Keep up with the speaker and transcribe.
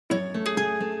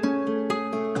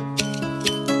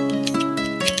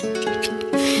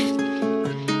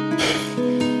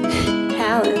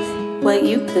What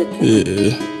you cooking?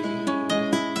 Yeah.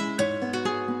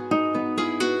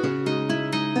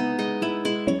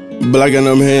 Black and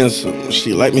I'm handsome.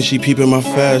 She like me, she peeping my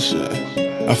fashion.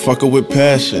 I fuck her with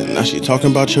passion. Now she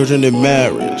talking about children and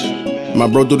marriage. My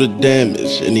bro do the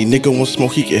damage. Any nigga want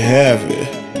smoke, he can have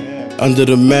it. Under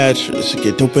the mattress,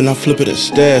 get dope and I flip it and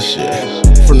stash it.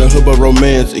 From the hood but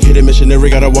romantic, hit a missionary,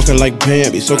 got her walking like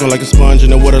Bambi, soaking like a sponge in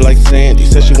the water like Sandy.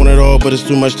 Said she want it all, but it's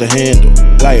too much to handle.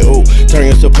 Like ooh,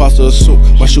 turning into pasta or soup.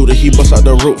 My shooter, he bust out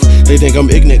the roof. They think I'm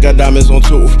ignorant, got diamonds on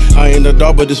tooth. I ain't a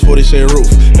dog, but this 40 say roof.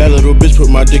 That little bitch put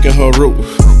my dick in her roof.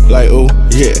 Like ooh,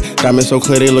 yeah, diamonds so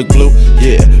clear they look blue.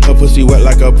 Yeah, her pussy wet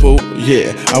like a pool.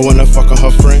 Yeah, I wanna fuck on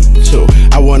her friend too.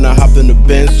 I wanna hop in the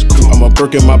Benz crew. I'ma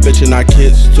Birkin my bitch and our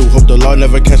kids too. Hope the Lord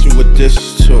never catch me with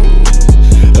this too.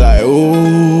 Like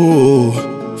ooh,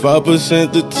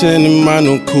 5% to 10 in my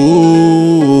new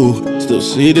cool. Still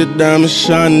see the diamonds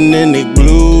shining and they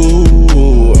blue.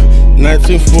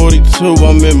 1942,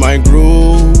 I'm in my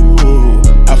groove.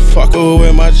 I fuck her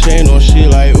with my chain on, she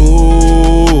like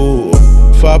ooh.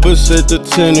 5% to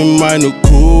 10 in my new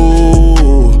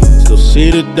cool. Still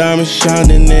see the diamonds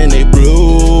shining and they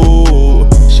blue.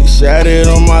 She sat it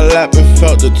on my lap and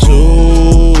felt the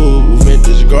too.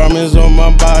 Vintage garments on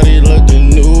my body looking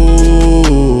new.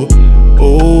 Ooh,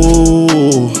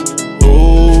 ooh,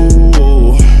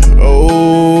 ooh,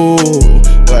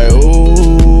 like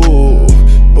ooh,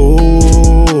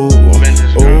 ooh.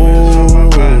 Vintage garments on my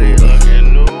body looking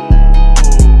new.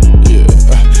 Yeah,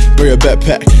 bring a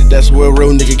backpack. That's where a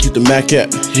real nigga keep the Mac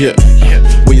at. Yeah.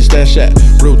 Where your stash at?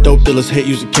 Real dope dealers hate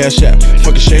using cash app.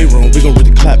 Fucking shade room, we gon'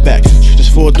 really clap back.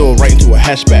 Just 4-door right into a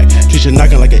hatchback. Treat you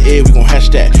knocking like an egg, we gon' hash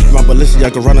that. My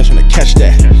Balenciaga runner tryna catch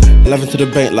that. 11 to the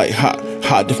bank like hot.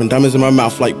 Different diamonds in my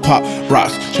mouth like pop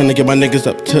rocks. Tryna get my niggas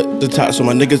up to the top, so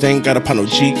my niggas ain't gotta pop no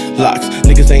G-locks.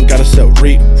 Niggas ain't gotta sell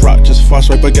rock. Just fast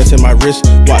right baguettes in my wrist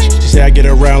watch. She say I get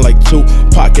around like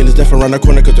Tupac, and it's definitely around the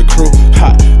corner cause the crew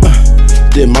hot.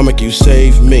 Did mama can you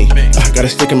save me? Gotta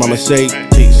stick in my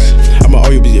Mercedes. I'ma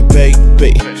always be your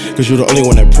baby, cause you the only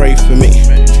one that pray for me.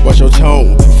 Watch your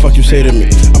tone, fuck you say to me.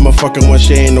 I'ma fucking one,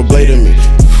 she ain't no blade to me.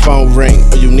 Phone ring,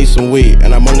 or you need some weed,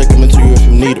 and I'm only coming to you if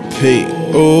you need a pee.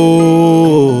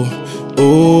 Ooh,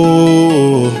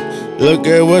 ooh, look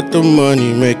at what the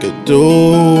money make her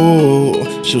do.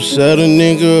 She'll set a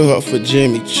nigga up for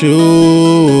Jimmy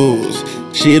Choo's.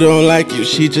 She don't like you,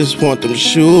 she just want them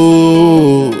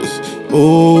shoes.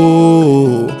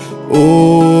 Ooh,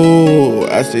 ooh,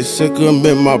 I say sick of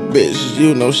me, my bitch,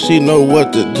 you know she know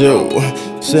what to do.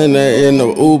 Send her in the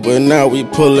Uber, now we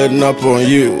pulling up on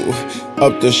you.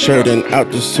 Up the shirt and out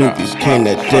the suities, came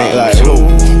that thing like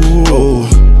ooh.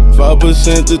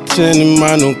 5% to 10 in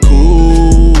my new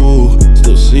cool.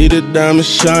 Still see the diamonds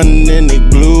shining and they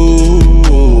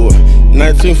blue.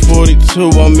 1942,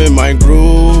 I'm in my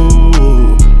groove.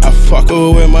 I fuck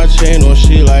her with my chain on,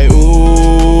 she like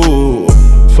ooh.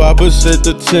 5%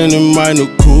 to 10 in my new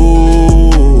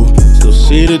cool. Still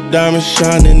see the diamonds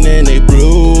shining and they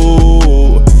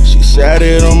blue. She sat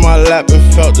it on my lap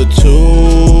and felt the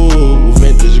too.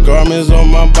 Vintage garments on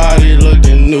my body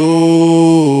looking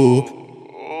new.